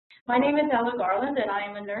My name is Garland, and I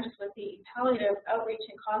am a nurse with the Palliative Outreach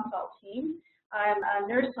and Consult team. I'm a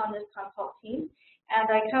nurse on this consult team, and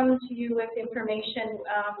I come to you with information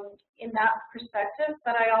in that perspective,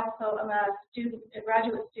 but I also am a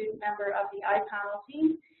graduate student member of the iPANEL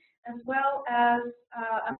team, as well as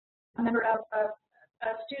a member of a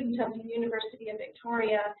student of the University of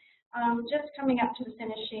Victoria, just coming up to the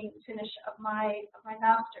finish of my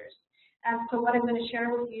master's. And so what I'm going to share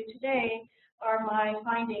with you today are my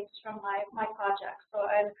findings from my project. So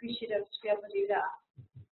I'm appreciative to be able to do that.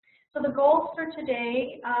 So the goals for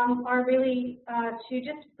today are really to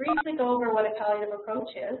just briefly go over what a palliative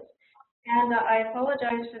approach is. And I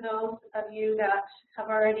apologize for those of you that have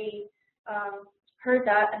already heard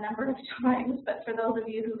that a number of times, but for those of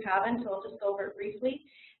you who haven't, I'll just go over it briefly.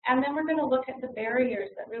 And then we're going to look at the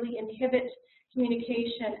barriers that really inhibit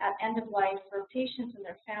communication at end of life for patients and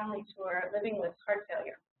their families who are living with heart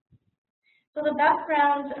failure. So the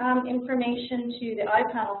background information to the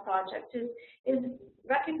iPANEL project is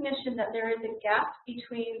recognition that there is a gap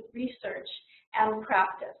between research and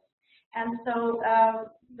practice. And so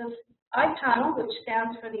the iPANEL, which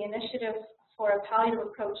stands for the Initiative for a Palliative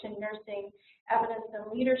Approach in Nursing Evidence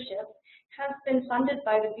and Leadership, has been funded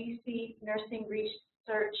by the BC Nursing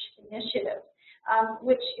Research Initiative,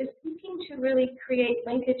 which is seeking to really create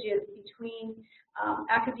linkages between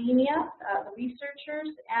academia, the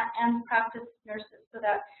researchers, and practice nurses, so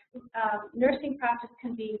that nursing practice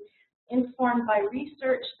can be informed by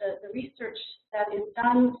research, the research that is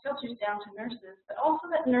done filters down to nurses, but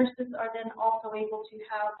also that nurses are then also able to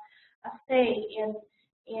have a say in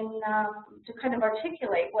to kind of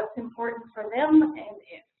articulate what's important for them and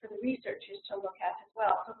for the researchers to look at as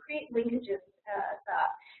well. So create linkages at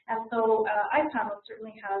that. And so iPANEL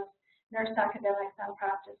certainly has nurse academics and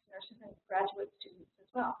practice nurses and graduate students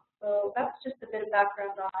as well. So that's just a bit of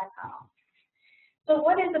background on iPANEL. So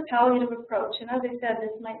what is a palliative approach? And as I said,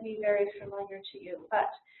 this might be very familiar to you,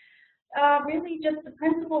 but really just the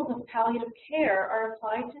principles of palliative care are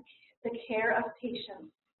applied to the care of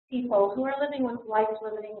patients, people who are living with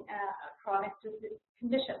life-limiting chronic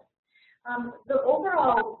conditions. The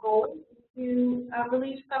overall goal is to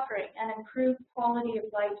relieve suffering and improve quality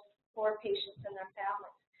of life for patients and their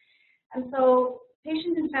families. And so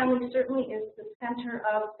patients and families certainly is the center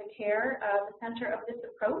of the care, the center of this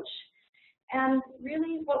approach. And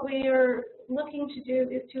really what we are looking to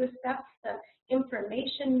do is to assess the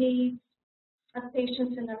information needs of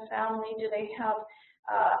patients and their family. Do they have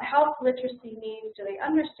health literacy needs? Do they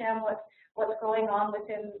understand what's going on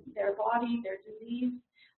within their body, their disease?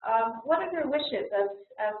 What are their wishes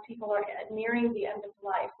as people are nearing the end of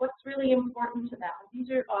life? What's really important to them?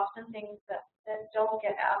 These are often things that don't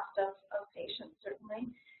get asked of patients, certainly.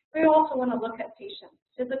 We also want to look at patients'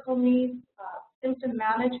 physical needs, symptom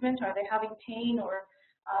management. Are they having pain or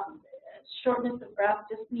shortness of breath,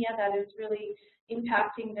 dyspnea that is really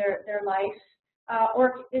impacting their life?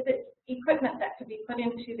 Or is it equipment that could be put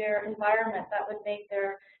into their environment that would make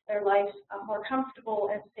their life more comfortable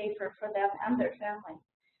and safer for them and their family?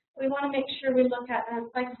 We want to make sure we look at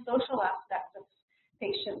the psychosocial aspects of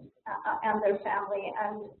patients and their family,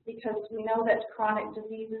 and because we know that chronic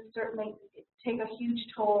diseases certainly take a huge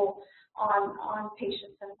toll on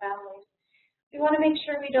patients and families. We want to make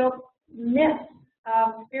sure we don't miss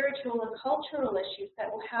spiritual and cultural issues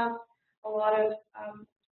that will have a lot of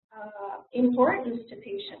importance to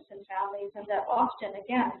patients and families, and that often,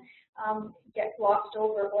 again, get glossed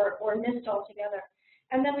over or missed altogether.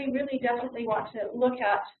 And then we really definitely want to look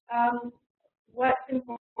at what's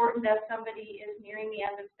important as somebody is nearing the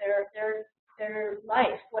end of their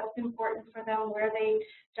life, what's important for them, where they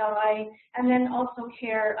die, and then also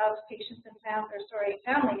care of patients and families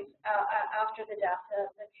after the death.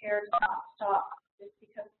 The care does not stop just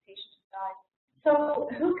because the patient has died.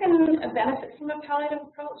 So who can benefit from a palliative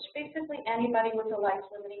approach? Basically anybody with a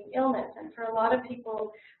life-limiting illness. And for a lot of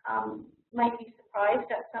people might be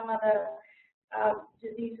surprised at some of the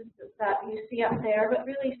diseases that you see up there, but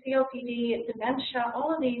really COPD, dementia, all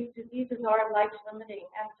of these diseases are life-limiting.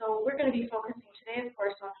 And so we're going to be focusing today, of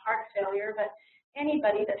course, on heart failure, but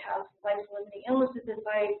anybody that has life-limiting illnesses, is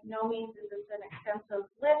by no means is this an extensive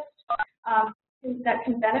list that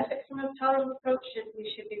can benefit from a palliative approach. We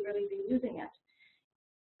should really be using it.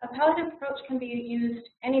 A palliative approach can be used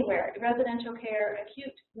anywhere, residential care,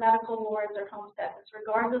 acute medical wards, or home settings.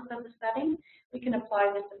 Regardless of the setting, we can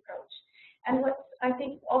apply this approach. And what's, I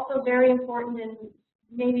think, also very important and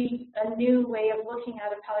maybe a new way of looking at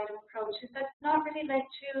a palliative approach is that it's not really linked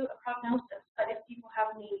to a prognosis, but if people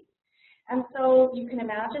have needs. And so you can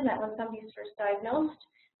imagine that when somebody's first diagnosed,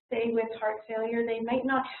 say with heart failure, they might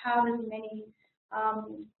not have as many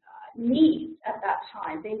needs at that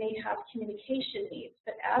time. They may have communication needs,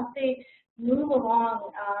 but as they move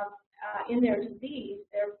along in their disease,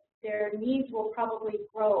 their needs will probably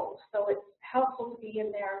grow. So it's helpful to be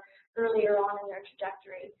in there earlier on in their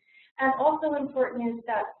trajectory. And also important is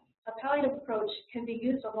that a palliative approach can be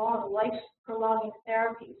used along life-prolonging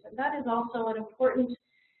therapies, and that is also an important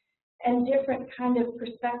and different kind of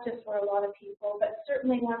perspective for a lot of people, but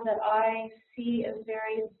certainly one that I see as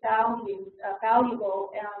very valuable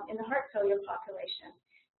in the heart failure population,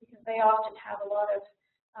 because they often have a lot of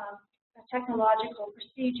technological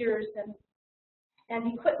procedures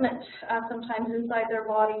and equipment sometimes inside their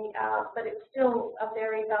body, but it's still a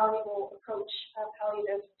very valuable approach,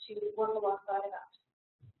 palliative, to work alongside of that.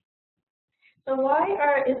 So why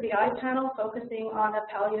is the iPANEL focusing on a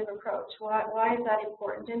palliative approach? Why is that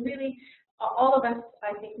important? And really, all of us,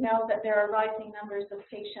 I think, know that there are rising numbers of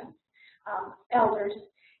patients, elders,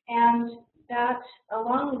 and that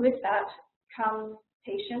along with that comes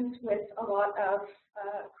patients with a lot of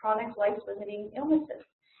chronic life-limiting illnesses.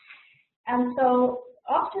 And so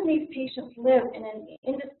often these patients live in an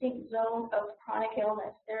indistinct zone of chronic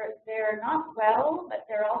illness. They're not well, but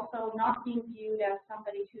they're also not being viewed as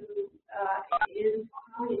somebody who is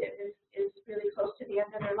palliative, is really close to the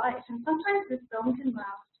end of their life. And sometimes this zone can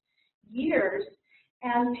last years,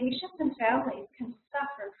 and patients and families can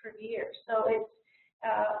suffer for years. So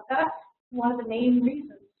that's one of the main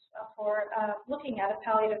reasons for looking at a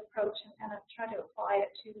palliative approach and try to apply it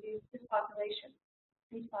to these populations.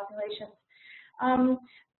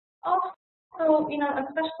 Also, a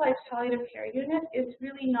specialized palliative care unit is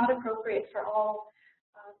really not appropriate for all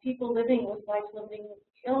people living with life-limiting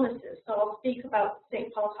illnesses. So I'll speak about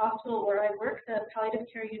St. Paul's Hospital, where I work. The palliative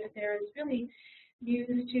care unit there is really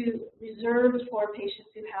reserved for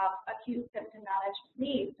patients who have acute symptom management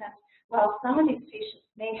needs. And while some of these patients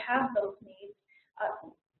may have those needs,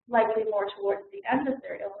 likely more towards the end of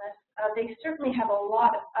their illness, they certainly have a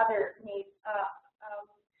lot of other needs,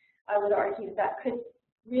 I would argue, that could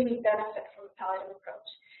really benefit from a palliative approach.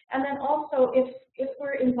 And then also, if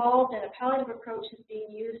we're involved in a palliative approach is being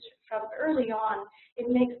used from early on, it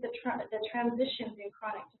makes the transitions in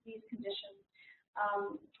chronic disease conditions,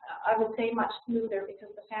 I would say, much smoother,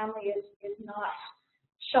 because the family is not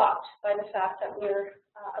shocked by the fact that we're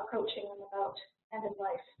approaching them about end of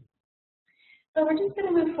life. So we're just going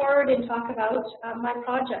to move forward and talk about my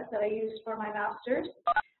project that I used for my master's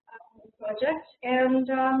project, and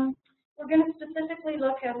we're going to specifically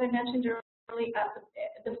look, as I mentioned earlier, at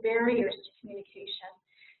the barriers to communication,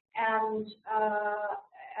 and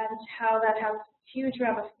how that has huge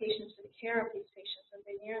ramifications for the care of these patients as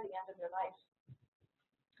they near the end of their life.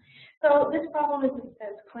 So this problem is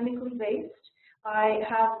clinically based. I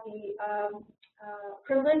have the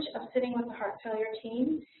privilege of sitting with the heart failure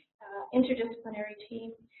team, interdisciplinary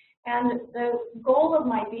team, and the goal of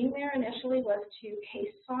my being there initially was to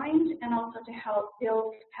case find and also to help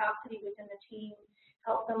build capacity within the team,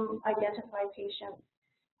 help them identify patients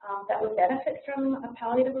that would benefit from a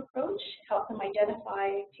palliative approach, help them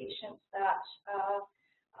identify patients that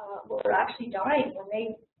were actually dying when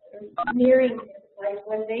they were nearing life,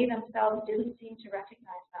 when they themselves didn't seem to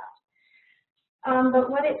recognize that.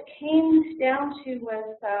 But what it came down to was,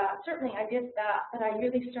 certainly I did that, but I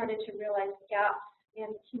really started to realize gaps in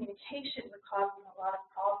communication were causing a lot of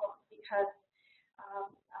problems, because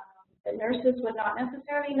the nurses would not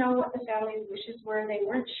necessarily know what the family's wishes were. They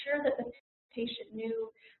weren't sure that the patient knew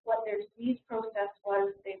what their disease process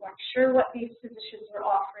was. They weren't sure what these physicians were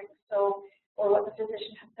offering, or what the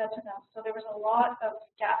physician had said to them. So there was a lot of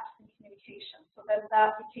gaps in communication. So then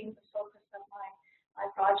that became the focus of my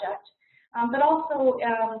project. But also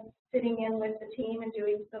sitting in with the team and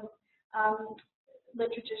doing some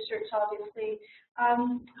literature search, obviously.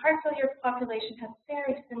 Heart failure population has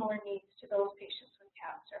very similar needs to those patients with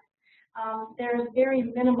cancer. There's very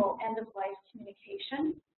minimal end-of-life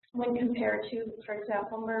communication when compared to, for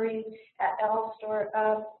example, Murray et al.'s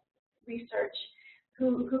research,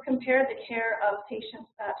 who compared the care of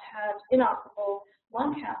patients that had inoperable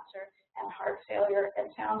lung cancer and heart failure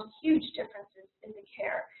and found huge differences in the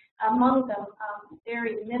care. Among them,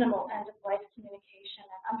 very minimal end-of-life communication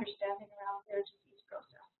and understanding around their disease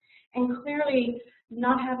process. And clearly,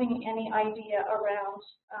 not having any idea around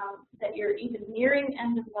that you're even nearing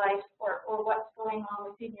end of life or what's going on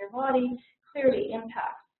within your body clearly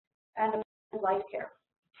impacts end-of-life care.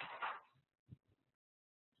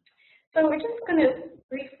 So we're just going to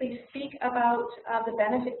briefly speak about the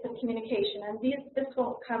benefits of communication, and this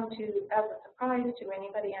won't come as a surprise to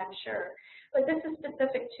anybody, I'm sure, but this is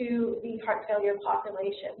specific to the heart failure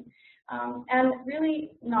population. And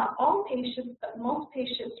really, not all patients, but most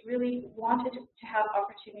patients really wanted to have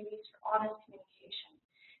opportunities for honest communication.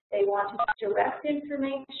 They wanted direct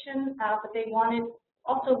information, but they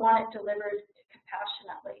also want it delivered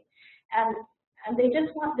compassionately. And they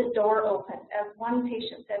just want the door open. As one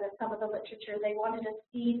patient said in some of the literature, they wanted a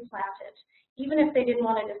seed planted, even if they didn't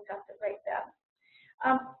want to discuss it right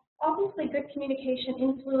then. Obviously, good communication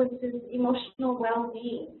influences emotional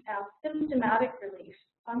well-being, symptomatic relief,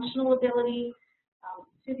 functional ability,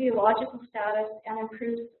 physiological status, and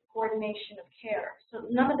improves coordination of care. So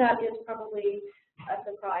none of that is probably a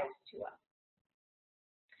surprise to us.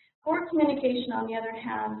 Poor communication, on the other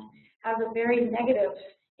hand, has a very negative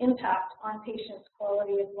impact on patients'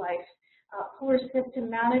 quality of life. Poor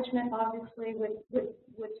symptom management, obviously, would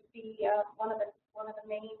be one of the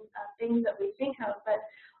main things that we think of. But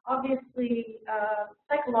obviously,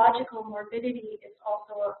 psychological morbidity is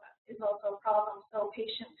also a problem. So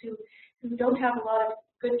patients who don't have a lot of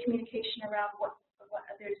good communication around what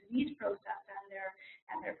their disease process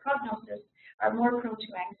and their prognosis are more prone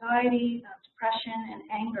to anxiety, depression, and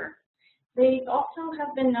anger. They also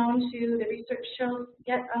have been known to, the research shows,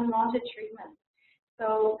 get unwanted treatment.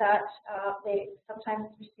 So that they sometimes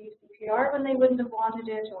receive CPR when they wouldn't have wanted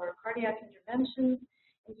it, or cardiac interventions.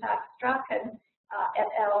 In fact, Strachan et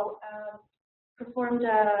al. Performed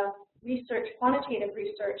quantitative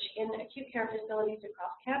research in acute care facilities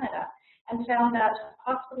across Canada and found that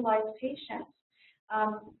hospitalized patients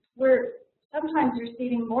were sometimes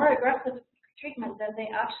receiving more aggressive treatment than they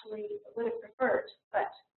actually would have preferred. But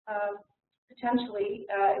potentially,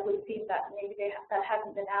 it would seem that maybe that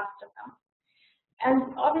hadn't been asked of them.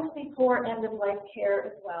 And obviously, poor end-of-life care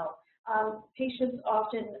as well. Patients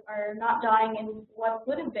often are not dying in what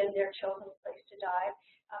would have been their chosen place to die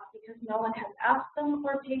because no one has asked them,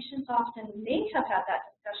 or patients often may have had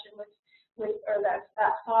that discussion or that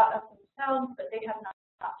thought of themselves, but they have not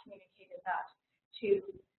communicated that to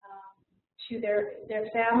their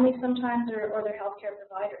family sometimes, or their healthcare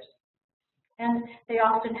providers. And they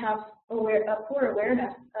often have a poor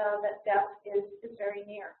awareness that death is very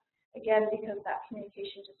near. Again, because that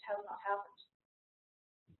communication just has not happened.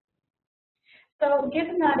 So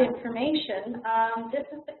given that information, this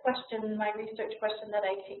is the question, my research question that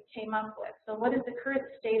I came up with. So what is the current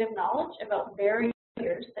state of knowledge about barriers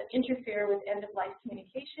that interfere with end-of-life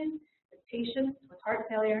communication with patients with heart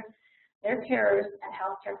failure, their carers, and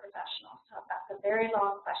healthcare professionals? So that's a very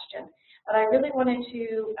long question. But I really wanted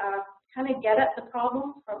to kind of get at the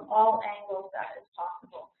problem from all angles that is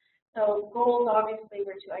possible. So goals obviously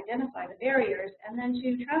were to identify the barriers and then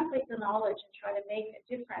to translate the knowledge and try to make a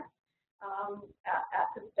difference at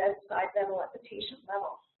the bedside level, at the patient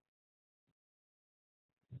level.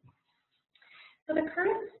 So the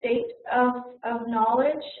current state of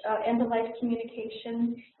knowledge, end-of-life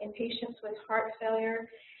communication in patients with heart failure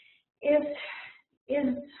is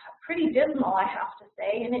pretty dismal, I have to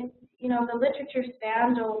say. And the literature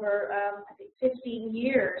spanned over, I think, 15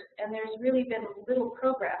 years, and there's really been little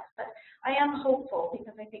progress. But I am hopeful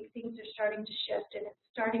because I think things are starting to shift, and it's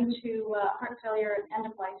starting to, heart failure and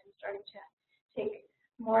end-of-life is starting to take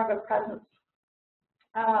more of a presence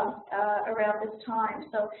around this time.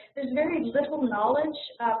 So there's very little knowledge.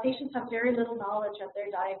 Patients have very little knowledge of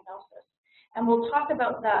their diagnosis. And we'll talk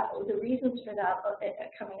about that, the reasons for that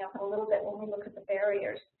coming up in a little bit when we look at the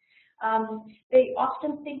barriers. They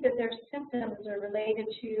often think that their symptoms are related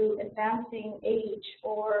to advancing age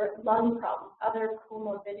or lung problems, other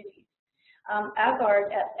comorbidities.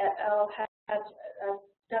 Garland et al. Has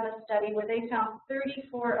done a study where they found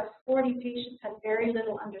 34 of 40 patients had very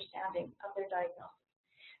little understanding of their diagnosis.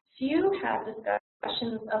 Few had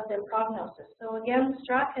discussions of their prognosis. So again,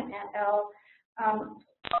 Strachan et al.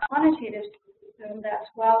 Quantitative assumed that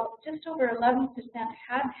while just over 11%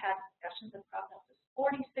 had discussions of prognosis,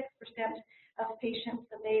 46% of patients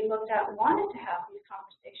that they looked at wanted to have these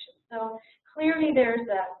conversations. So clearly there's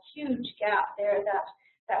a huge gap there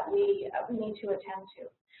that we need to attend to.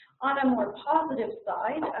 On a more positive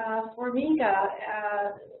side, Formiga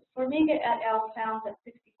et al. Found that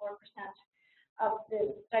 64% of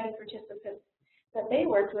the study participants that they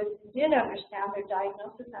worked with did understand their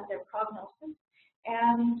diagnosis and their prognosis,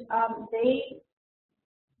 and they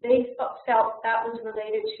felt that was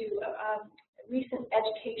related to recent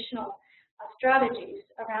educational strategies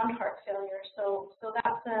around heart failure. So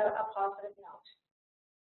that's a positive note.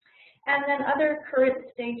 And then other current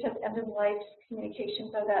states of end-of-life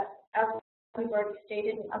communications are that, as we've already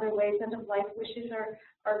stated in other ways, end-of-life wishes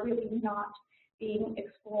are really not being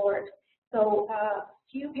explored. So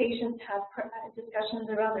few patients have discussions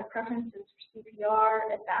around their preferences for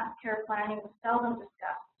CPR. Advanced care planning was seldom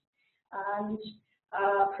discussed. And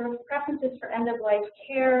preferences for end-of-life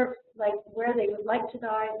care, like where they would like to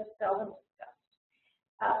die, was seldom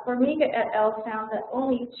discussed. Formiga et al. Found that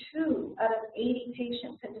only 2 out of 80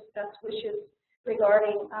 patients had discussed wishes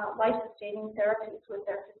regarding life-sustaining therapies with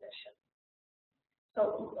their physician.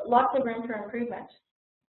 So lots of room for improvement.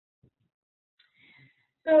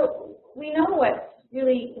 So we know what's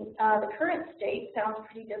really the current state sounds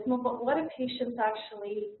pretty dismal, but what do patients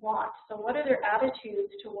actually want? So what are their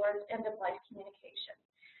attitudes towards end-of-life communication?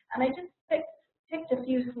 And I just picked a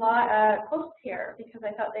few quotes here because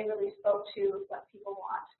I thought they really spoke to what people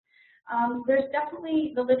want. There's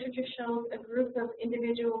definitely, the literature shows a group of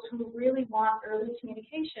individuals who really want early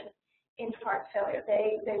communication in heart failure.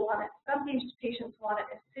 They want it, some patients want it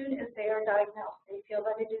as soon as they are diagnosed. They feel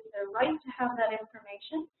that it is their right to have that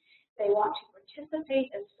information. They want to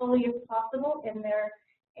participate as fully as possible in their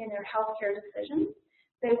healthcare decisions.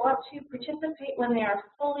 They want to participate when they are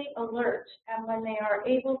fully alert and when they are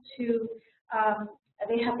able to,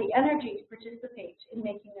 they have the energy to participate in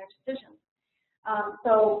making their decisions.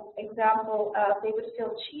 So, example, they would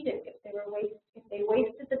feel cheated if they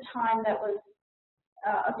wasted the time that was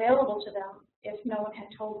available to them if no one had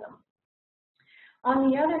told them. On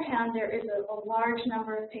the other hand, there is a large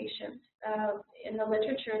number of patients in the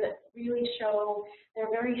literature that really show they're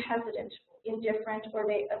very hesitant, indifferent, or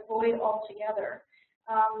they avoid altogether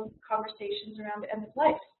conversations around end of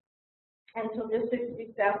life. And so this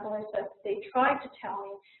example is that they tried to tell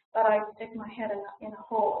me, but I stick my head in a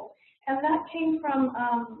hole. And that came from,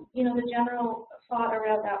 the general thought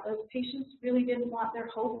around that was patients really didn't want their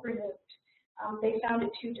hope removed. They found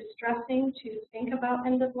it too distressing to think about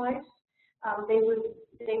end of life. They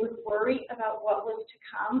would worry about what was to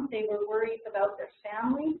come. They were worried about their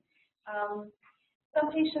family.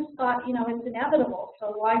 Some patients thought, it's inevitable,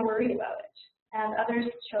 so why worry about it? And others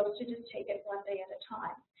chose to just take it one day at a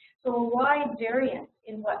time. So a wide variance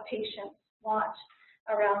in what patients want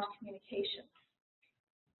around communication.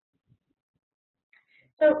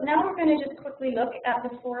 So now we're going to just quickly look at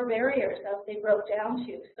the 4 barriers as they broke down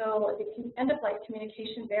to. So the end-of-life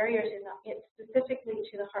communication barriers, specifically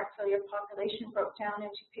to the heart failure population, broke down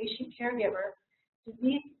into patient caregiver,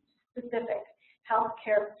 disease-specific,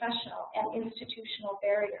 healthcare professional, and institutional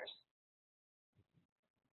barriers.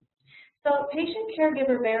 So patient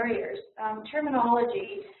caregiver barriers,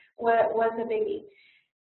 terminology was a biggie.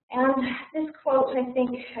 And this quote, I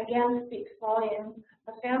think, again, speaks volumes.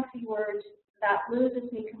 A fancy word that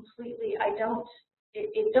loses me completely.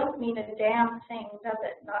 It don't mean a damn thing, does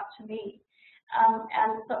it? Not to me.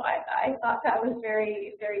 And so I thought that was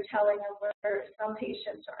very, very telling of where some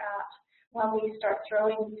patients are at when we start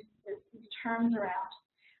throwing these terms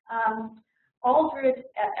around. Aldred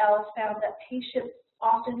et al. Found that patients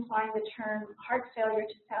often find the term heart failure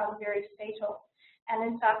to sound very fatal.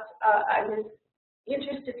 And in fact, I was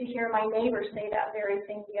interested to hear my neighbor say that very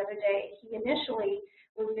thing the other day. He initially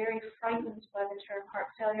was very frightened by the term heart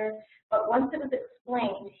failure, but once it was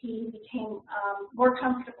explained, he became more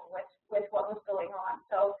comfortable with what was going on.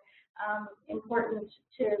 So important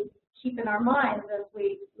to keep in our minds as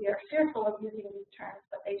we are fearful of using these terms,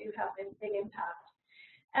 but they do have a big impact.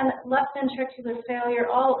 And left ventricular failure,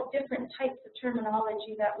 all different types of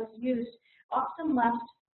terminology that was used, often left,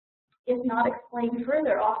 if not explained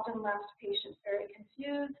further, often left patients very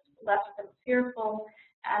confused, left them fearful,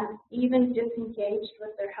 and even disengaged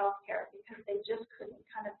with their health care because they just couldn't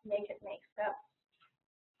kind of make it make sense.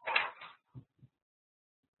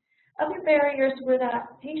 Other barriers were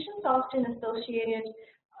that patients often associated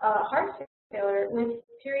heart failure with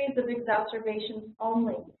periods of exacerbations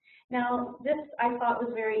only. Now, this I thought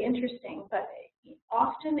was very interesting, but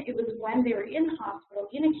often it was when they were in hospital,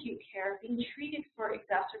 in acute care, being treated for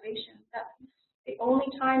exacerbations. That's the only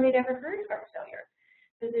time they'd ever heard heart failure.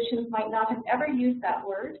 Physicians might not have ever used that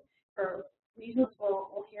word for reasons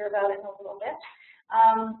we'll hear about in a little bit,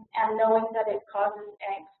 and knowing that it causes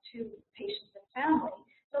angst to patients and family.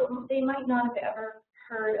 So they might not have ever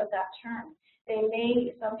heard of that term.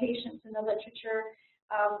 Some patients in the literature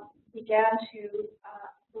began to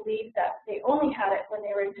believe that they only had it when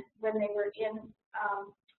they were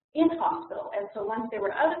in hospital, and so once they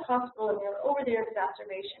were out of hospital and they were over their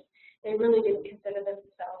exacerbation, they really didn't consider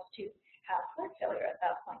themselves to have heart failure at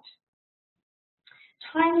that point.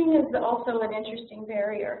 Timing is also an interesting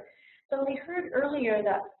barrier. So we heard earlier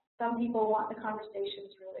that some people want the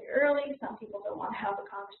conversations really early, some people don't want to have the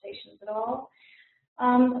conversations at all.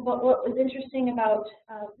 But what was interesting about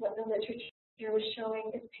what the literature was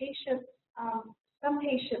showing is some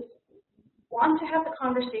patients want to have the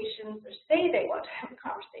conversations or say they want to have the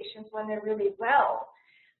conversations when they're really well,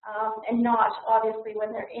 and not obviously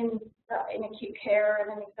when they're in acute care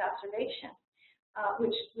and an exacerbation.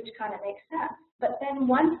 which kind of makes sense. But then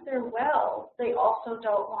once they're well, they also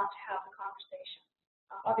don't want to have the conversation.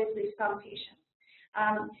 Obviously, some patients.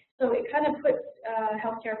 So it kind of puts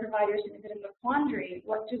healthcare providers in a bit of a quandary.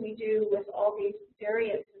 What do we do with all these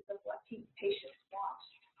variances of what patients want?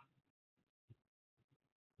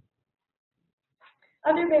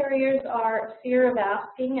 Other barriers are fear of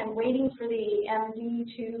asking and waiting for the MD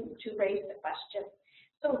to raise the question.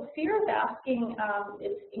 So fear of asking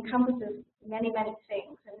encompasses many, many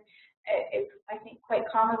things. And it's, I think, quite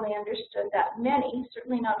commonly understood that many,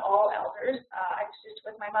 certainly not all elders, I was just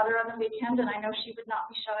with my mother on the weekend, and I know she would not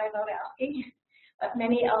be shy about asking, but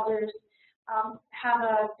many elders have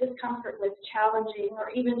a discomfort with challenging or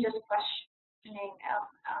even just questioning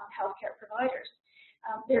healthcare providers.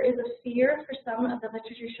 There is a fear for some of the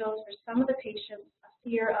literature shows for some of the patients, a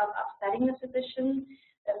fear of upsetting the physician,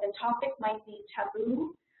 that the topic might be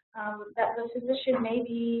taboo, that the physician may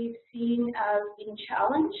be seen as being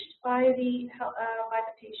challenged by the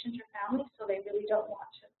patient or family, so they really don't want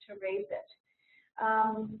to raise it.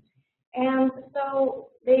 And so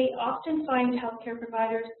they often find healthcare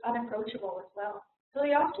providers unapproachable as well. So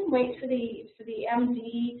they often wait for the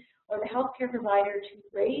MD or the healthcare provider to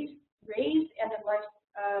raise end-of-life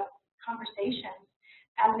conversations,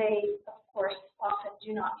 and they, of course, often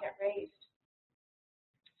do not get raised.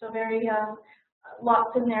 So very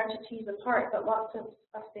lots in there to tease apart, but lots of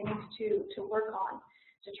things to work on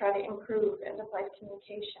to try to improve end-of-life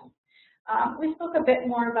communication. We spoke a bit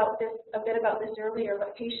about this earlier,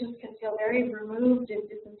 but patients can feel very removed and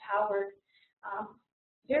disempowered.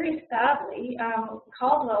 Very sadly,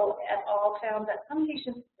 Caldwell et al. Found that some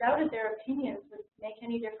patients doubted their opinions would make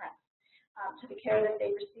any difference to the care that they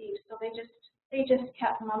received, so they just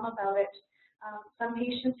kept mum about it. Some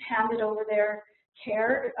patients handed over their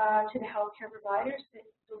care to the healthcare providers,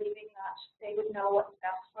 believing that they would know what's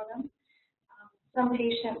best for them. Some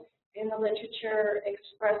patients in the literature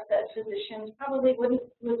expressed that physicians probably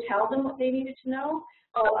would tell them what they needed to know,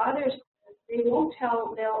 while others, they'll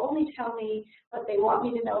only tell me what they want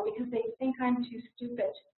me to know because they think I'm too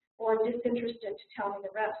stupid or disinterested to tell me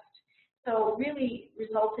the rest. So really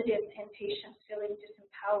resulted in patients feeling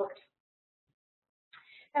disempowered.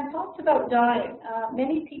 And thoughts about dying.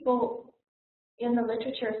 Many people in the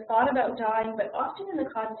literature thought about dying, but often in the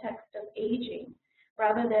context of aging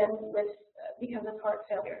rather than because of heart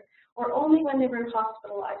failure, or only when they were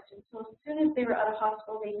hospitalized. And so as soon as they were out of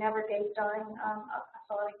hospital, they never gave dying a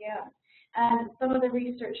thought again. And some of the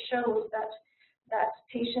research shows that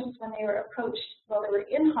patients, when they were approached while they were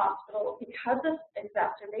in hospital, because of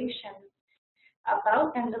exacerbations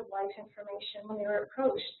about end-of-life information, when they were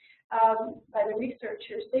approached by the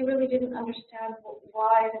researchers, they really didn't understand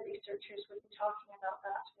why the researchers would be talking about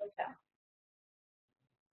that with them.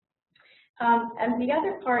 And the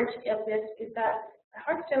other part of this is that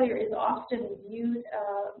heart failure is often viewed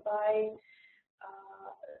by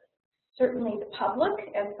certainly the public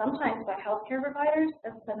and sometimes by healthcare providers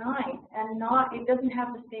as benign, and it doesn't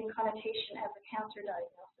have the same connotation as a cancer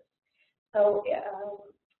diagnosis. So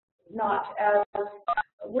not as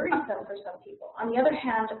worrisome for some people. On the other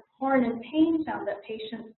hand, Horn and Payne found that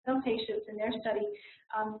some patients in their study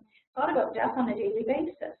thought about death on a daily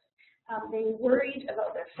basis. They worried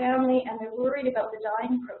about their family and they're worried about the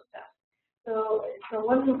dying process. So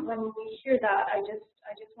when we hear that, I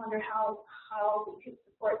just wonder how we could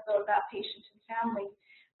support that patient and family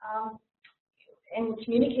in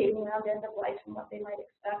communicating around end of life and what they might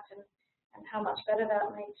expect and how much better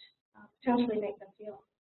that might potentially make them feel.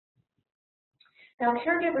 Now,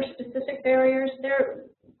 caregiver-specific barriers, they're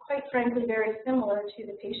quite frankly very similar to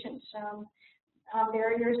the patient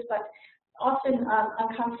barriers, but often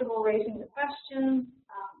uncomfortable raising the question.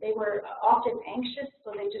 They were often anxious,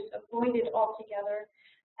 so they just avoided altogether.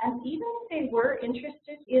 And even if they were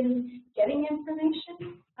interested in getting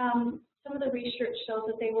information, some of the research shows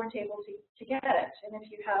that they weren't able to get it. And if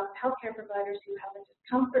you have healthcare providers who have a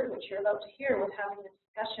discomfort, which you're about to hear with having the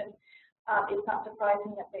discussion, it's not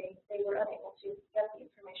surprising that they were unable to get the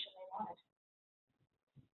information they wanted.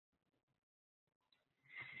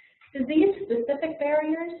 Disease-specific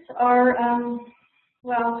barriers are,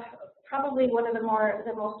 well, probably one of the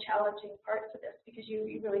most challenging parts of this, because you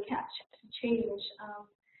really can't change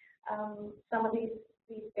some of these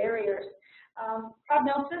barriers.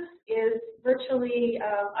 Prognosis is virtually,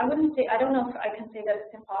 I don't know if I can say that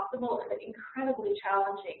it's impossible, but incredibly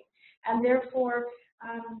challenging. And therefore,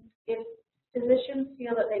 if physicians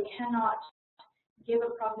feel that they cannot give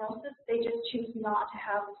a prognosis, they just choose not to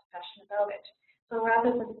have a discussion about it. So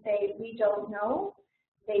rather than say, we don't know,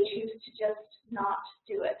 they choose to just not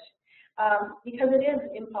do it because it is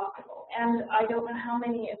impossible. And I don't know how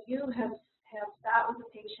many of you have have sat with a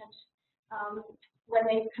patient when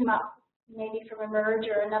they come up maybe from Emerge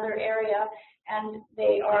or another area, and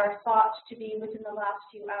they are thought to be within the last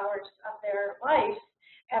few hours of their life,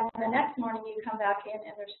 and the next morning you come back in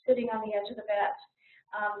and they're sitting on the edge of the bed,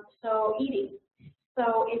 so eating.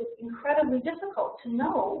 So it's incredibly difficult to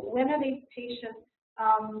know when are these patients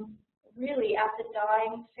really at the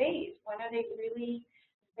dying phase, when are they really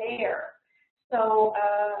there. So,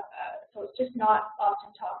 so it's just not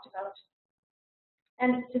often talked about.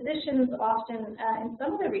 And physicians often, in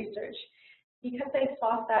some of the research, because they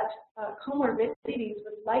thought that comorbidities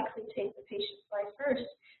would likely take the patient's life first,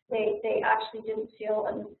 they actually didn't feel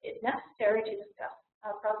it necessary to discuss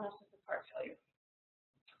prognosis of heart failure.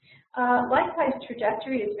 Likewise,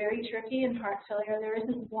 trajectory is very tricky in heart failure. There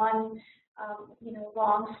isn't one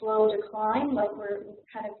long, slow decline like we're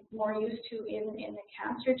kind of more used to in the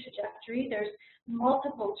cancer trajectory. There's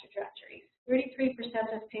multiple trajectories. 33%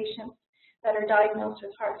 of patients that are diagnosed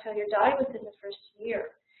with heart failure die within the first year.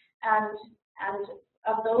 And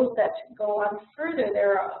of those that go on further,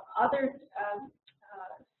 there are other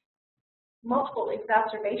multiple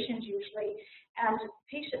exacerbations usually, and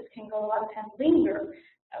patients can go on and linger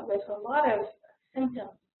with a lot of symptoms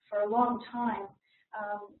for a long time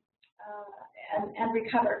and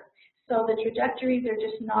recover. So the trajectories are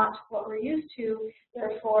just not what we're used to.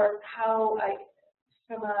 Therefore, how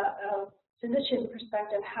from a physician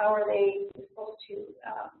perspective, how are they supposed to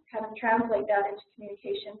kind of translate that into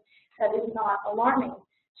communication that is not alarming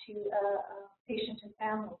to patient and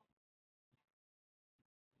family?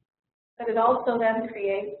 But it also then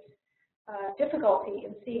creates difficulty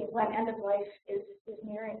in seeing when end of life is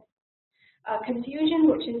nearing. Confusion,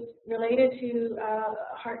 which is related to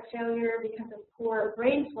heart failure because of poor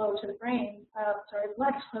brain flow to the brain,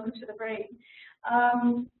 blood flow to the brain,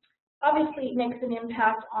 obviously makes an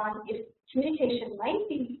impact on if communication might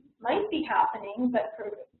be happening, but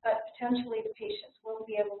potentially the patients won't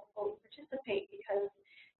be able to fully participate because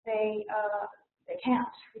they can't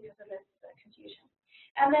because of this confusion.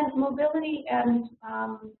 And then mobility and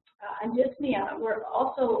dyspnea were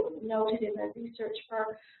also noted in the research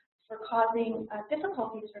for causing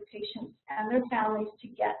difficulties for patients and their families to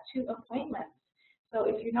get to appointments. So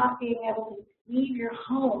if you're not being able to leave your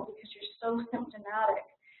home because you're so symptomatic,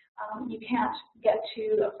 you can't get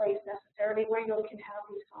to a place necessarily where you can have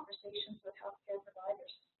these conversations with healthcare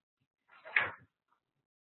providers.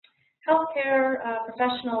 Healthcare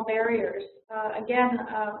professional barriers, again,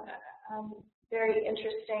 very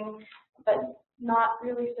interesting, but not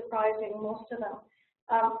really surprising, most of them.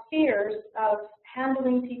 Fears of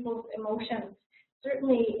handling people's emotions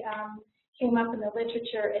certainly came up in the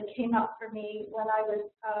literature and came up for me when I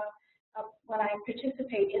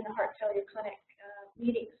participate in the heart failure clinic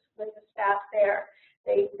meetings with the staff there.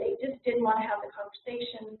 They just didn't want to have the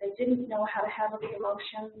conversation. They didn't know how to handle the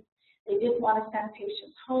emotions. They didn't want to send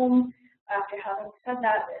patients home after having said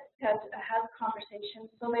that, had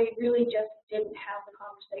conversations. So they really just didn't have the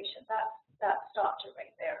conversation. That stopped it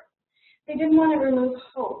right there. They didn't want to remove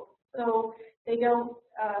hope. So they don't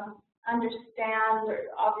understand,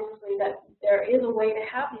 obviously, that there is a way to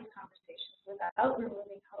have these conversations without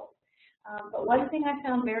removing hope. But one thing I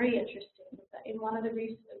found very interesting was that in one of the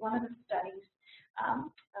studies,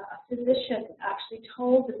 a physician actually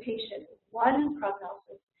told the patient one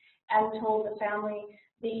prognosis and told the family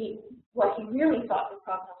what he really thought the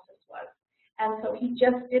prognosis was. And so he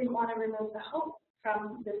just didn't want to remove the hope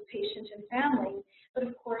from this patient and family. But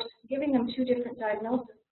of course, giving them two different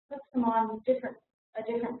diagnoses puts them on a different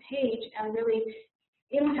page and really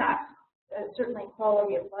impacts certainly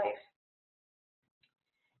quality of life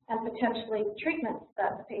and potentially treatments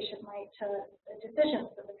that the patient might,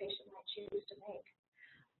 decisions that the patient might choose to make.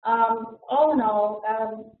 All in all,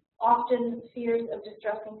 often fears of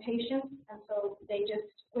distressing patients, and so they just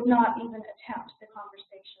would not even attempt the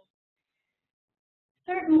conversation.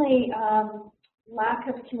 Certainly, lack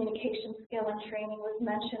of communication skill and training was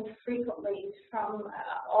mentioned frequently from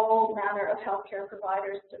all manner of healthcare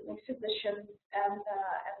providers, certainly physicians and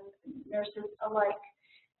nurses alike.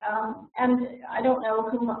 And I don't know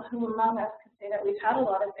who among us can say that we've had a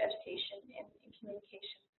lot of education in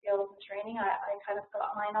communication skills and training. I kind of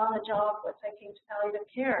got mine on the job once I came to palliative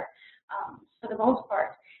care, for the most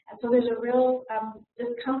part. And so there's a real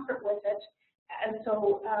discomfort with it, and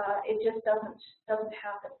so it just doesn't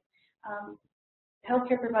happen.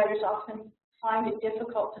 Healthcare providers often find it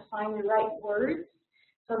difficult to find the right words,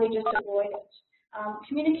 so they just avoid it.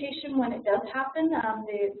 Communication, when it does happen,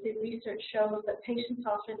 the research shows that patients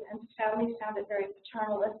often and families found it very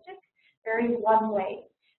paternalistic, very one way.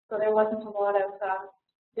 So there wasn't a lot of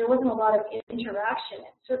interaction.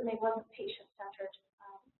 It certainly wasn't patient-centered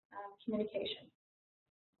communication.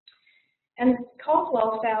 And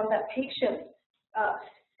Caldwell found that patients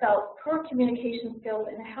felt poor communication skills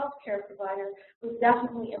in a healthcare provider was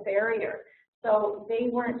definitely a barrier. So they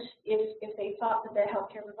weren't, if they thought that the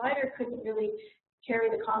healthcare provider couldn't really carry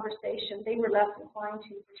the conversation, they were less inclined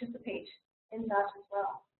to participate in that as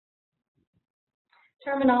well.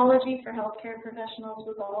 Terminology for healthcare professionals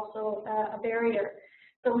was also a barrier.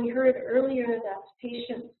 So we heard earlier that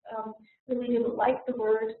patients really didn't like the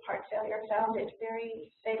word heart failure, found it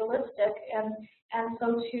very fatalistic, and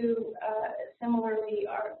so too, similarly,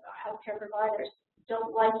 our healthcare providers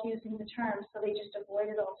don't like using the term, so they just avoid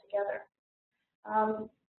it altogether.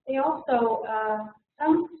 They also,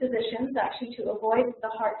 some physicians, actually, to avoid the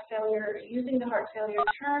heart failure, using the heart failure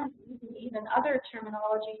term, using even other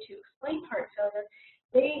terminology to explain heart failure,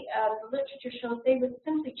 they, the literature shows they would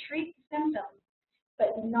simply treat the symptoms,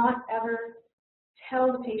 but not ever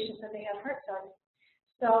tell the patients that they had heart failure.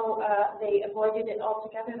 So they avoided it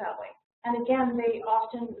altogether that way. And again, they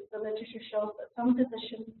often, the literature shows that some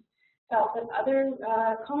physicians felt that other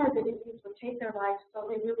comorbidities would take their lives, so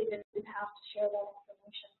they really didn't have to share that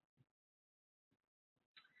information.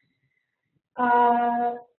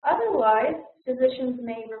 Otherwise, physicians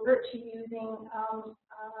may revert to using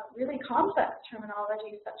really complex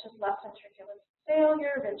terminology such as left ventricular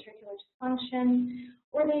failure, ventricular dysfunction,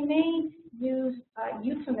 or they may use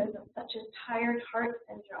euphemisms such as tired heart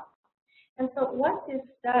syndrome. And so what this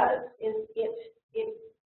does is it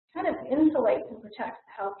kind of insulates and protects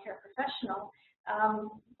the healthcare professional,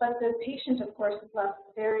 but the patient, of course, is left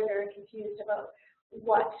very, very confused about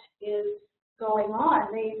what is going on.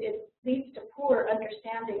 It leads to poor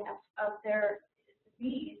understanding of their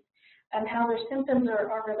disease and how their symptoms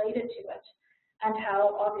are related to it, and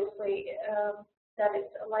how obviously that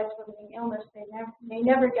it's a life-limiting illness. They may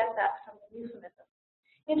never get that from the euphemism.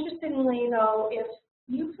 Interestingly, though, if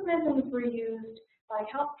euphemisms were used by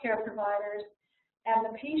healthcare providers and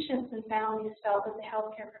the patients and families felt that the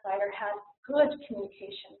healthcare provider had good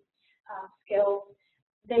communication skills,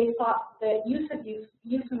 they thought the use of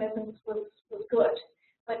euphemisms was good.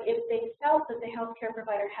 But if they felt that the healthcare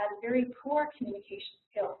provider had very poor communication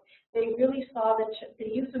skills, they really saw the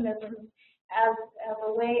euphemisms as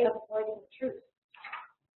a way of avoiding the truth.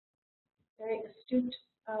 Very astute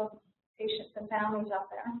patients and families out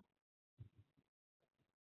there.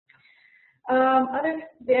 Other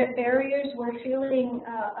barriers were feeling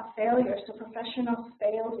a failure, so professional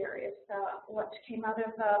failure is what came out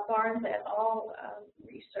of Barnes et al.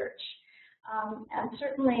 Research. And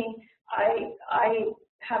certainly I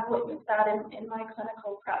have witnessed that in my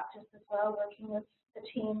clinical practice as well, working with the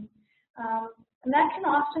team. And that can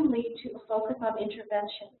often lead to a focus on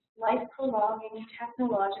interventions, life-prolonging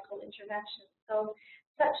technological interventions, so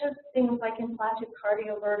such as things like implanted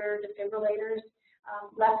cardioverter, defibrillators,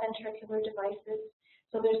 left ventricular devices.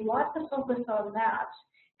 So there's lots of focus on that,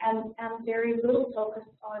 and very little focus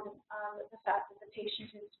on the fact that the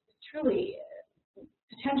patient is truly,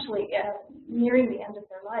 potentially nearing the end of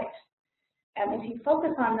their life. And if you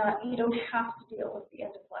focus on that, you don't have to deal with the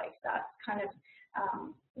end of life. That's kind of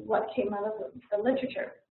what came out of the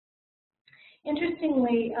literature.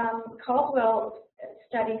 Interestingly, Caldwell's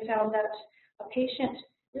study found that a patient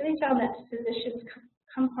really found that physicians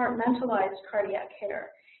compartmentalized cardiac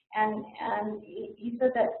care, and he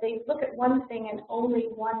said that they look at one thing and only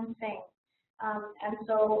one thing, and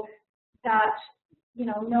so that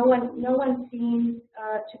no one seems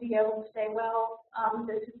to be able to say, well,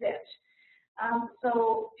 this is it.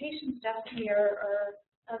 So patients definitely are,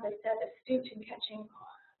 as I said, astute in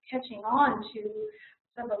catching on to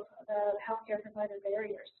some of the healthcare provider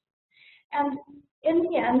barriers. And in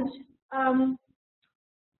the end,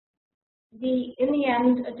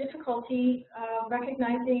 a difficulty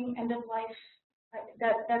recognizing end of life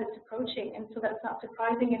that it's approaching, and so that's not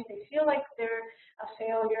surprising if they feel like they're a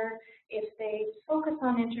failure. If they focus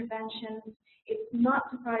on interventions, it's not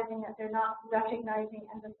surprising that they're not recognizing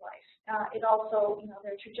end of life. It also,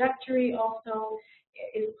 their trajectory also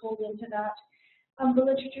is pulled into that. The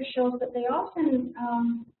literature shows that they often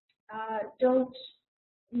don't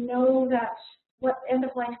know what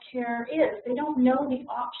end-of-life care is. They don't know the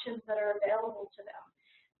options that are available to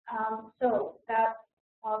them. So that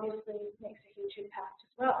obviously makes a huge impact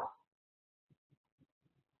as well.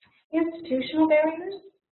 Institutional barriers.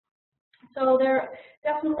 So there are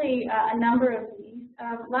definitely a number of these.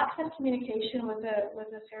 Lack of communication was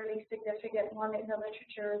a fairly significant one in the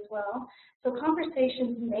literature as well. So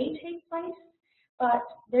conversations may take place, but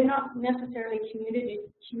they're not necessarily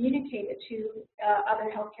communicated to other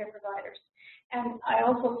healthcare providers. And I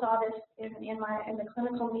also saw this in the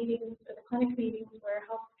clinical meetings, or the clinic meetings where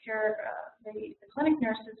the clinic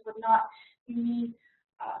nurses would not be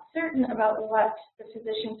certain about what the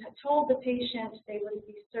physicians had told the patient. They wouldn't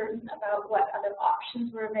be certain about what other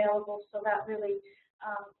options were available, so that really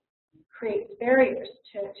creates barriers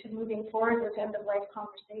to moving forward with end-of-life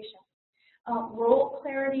conversations. Role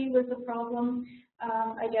clarity was a problem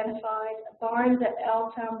identified. Barnes et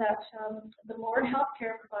al. Found that the more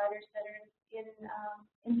healthcare providers that are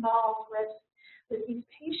involved with these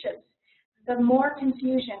patients, the more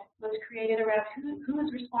confusion was created around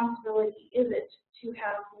whose responsibility is it to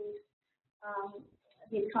have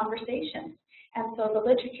these conversations. And so the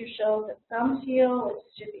literature shows that some feel it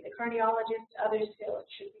should be the cardiologist, others feel it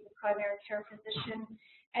should be the primary care physician,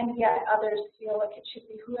 and yet others feel like it should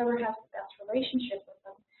be whoever has the best relationship with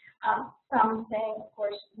them. Some saying, of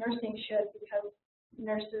course, nursing should, because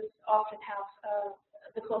nurses often have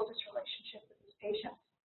the closest relationship with these patients.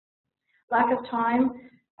 Lack of time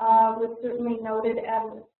was certainly noted,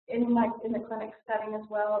 and in the clinic setting as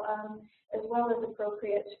well as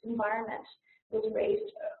appropriate environment was raised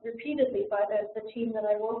repeatedly by the team that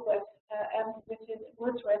I work with and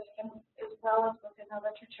worked with, and as well as within the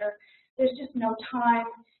literature. There's just no time.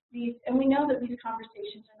 And we know that these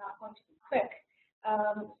conversations are not going to be quick,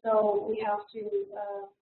 so we have to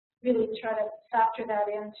really try to factor that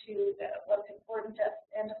into what's important at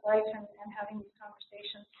end of life and having these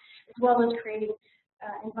conversations, as well as creating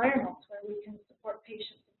environments where we can support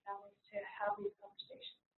patients and families to have these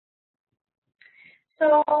conversations.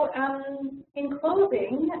 So in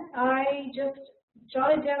closing, I just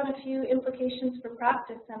jotted down a few implications for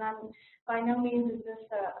practice, and by no means is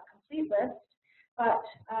this a complete list, but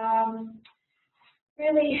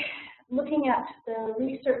really looking at the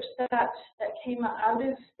research that came out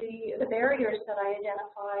of the barriers that I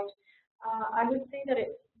identified, I would say that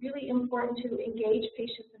it's really important to engage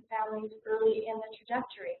patients and families early in the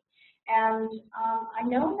trajectory. And I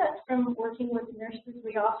know that from working with nurses,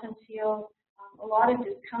 we often feel a lot of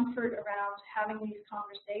discomfort around having these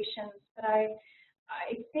conversations, but I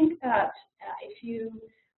think that if you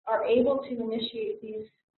are able to initiate these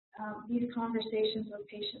conversations with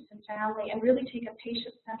patients and family and really take a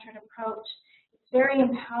patient-centered approach, it's very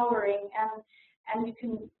empowering, and you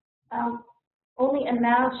can only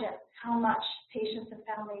imagine how much patients and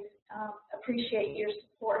families appreciate your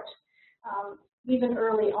support, even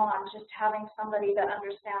early on, just having somebody that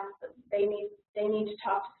understands that they need to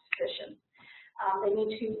talk to physicians. They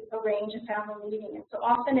need to arrange a family meeting. And so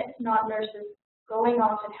often it's not nurses going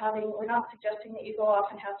off and we're not suggesting that you go off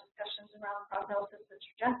and have discussions around prognosis and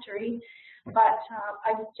trajectory, but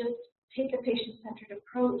I would just take a patient-centered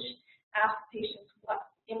approach, ask patients what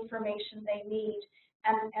information they need,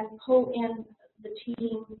 and pull in the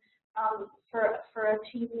team for a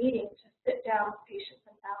team meeting to sit down with patients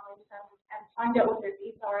and families and find out what their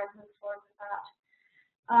needs are and move forward with that.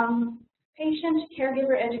 Patient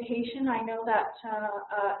caregiver education, I know that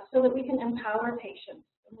so that we can empower patients,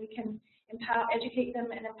 and we can educate them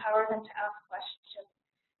and empower them to ask questions.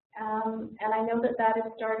 And I know that is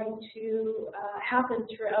starting to happen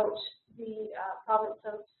throughout the province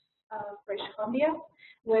of British Columbia.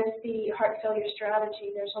 With the heart failure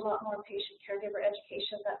strategy, there's a lot more patient caregiver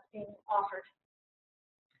education that's being offered.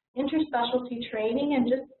 Interspecialty training and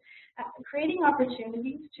just creating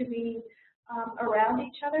opportunities to be around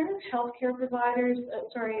each other, healthcare providers,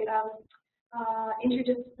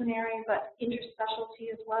 interdisciplinary, but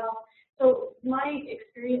interspecialty as well. So my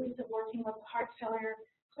experience of working with the heart failure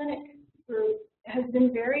clinic group has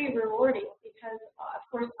been very rewarding because, of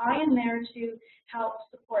course, I am there to help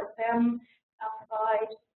support them,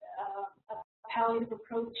 provide a palliative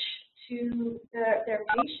approach to their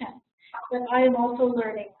patients. But I am also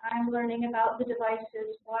learning. I'm learning about the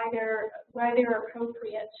devices, why they're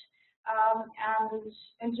appropriate,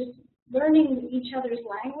 and just learning each other's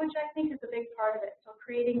language, I think, is a big part of it. So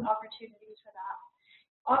creating opportunities for that.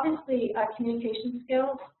 Obviously, communication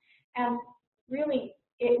skills, and really,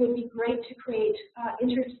 it would be great to create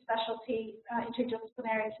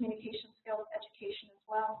interdisciplinary communication skills education as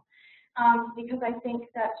well, because I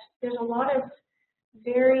think that there's a lot of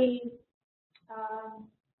very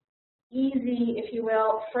easy, if you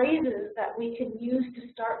will, phrases that we can use to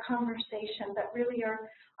start conversation that really are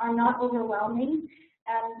not overwhelming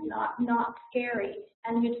and not scary.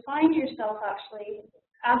 And you'd find yourself actually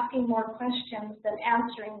asking more questions than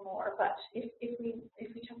answering more. But if we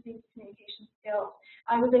took these communication skills,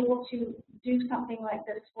 I was able to do something like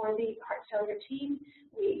this for the heart failure team.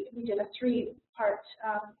 We did a 3-part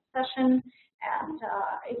session, and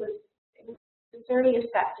it was very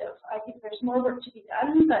effective. I think there's more work to be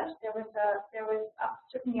done, but there was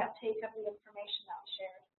certainly uptake of the information that was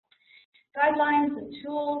shared. Guidelines and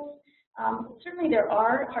tools. Certainly there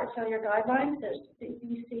are heart failure guidelines. There's the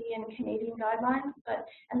BC and Canadian guidelines,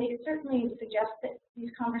 and they certainly suggest that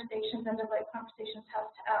these conversations, end-of-life conversations,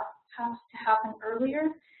 have to happen earlier,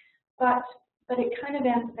 but it kind of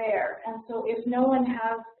ends there. And so if no one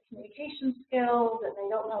has communication skills and they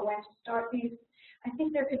don't know when to start these, I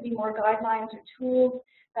think there could be more guidelines or tools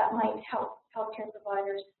that might help healthcare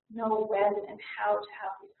providers know when and how to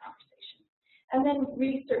have these conversations. And then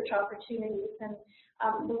research opportunities, and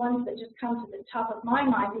the ones that just come to the top of my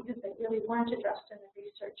mind because they really weren't addressed in the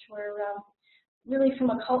research were really from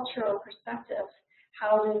a cultural perspective.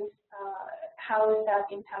 How is that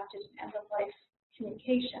impacted end-of-life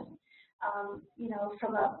communication? You know,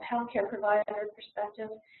 from a healthcare provider perspective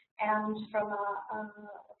and from a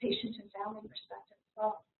patient and family perspective as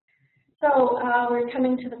well. So we're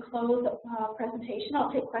coming to the close of the presentation.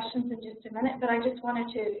 I'll take questions in just a minute, but I just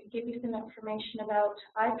wanted to give you some information about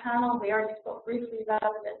iPANEL. We already spoke briefly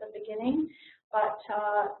about it at the beginning, but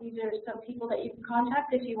these are some people that you can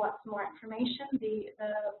contact if you want some more information, the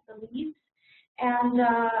leads.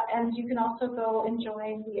 And you can also go and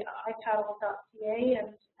join the iPanel.ca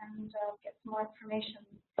and get some more information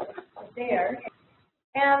there.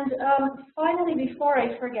 And finally, before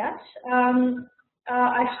I forget,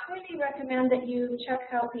 I highly recommend that you check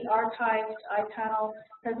out the archived iPanel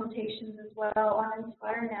presentations as well on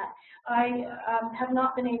InspireNet. I have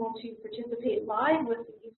not been able to participate live with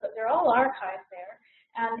these, but they're all archived there.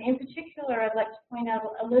 And in particular, I'd like to point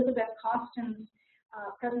out Elizabeth Costin's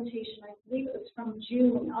presentation. I believe it was from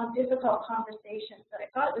June on difficult conversations. That I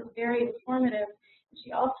thought it was very informative.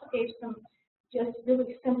 She also gave some just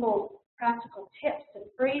really simple practical tips and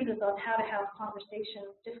phrases on how to have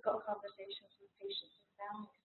conversations, difficult conversations with patients and families.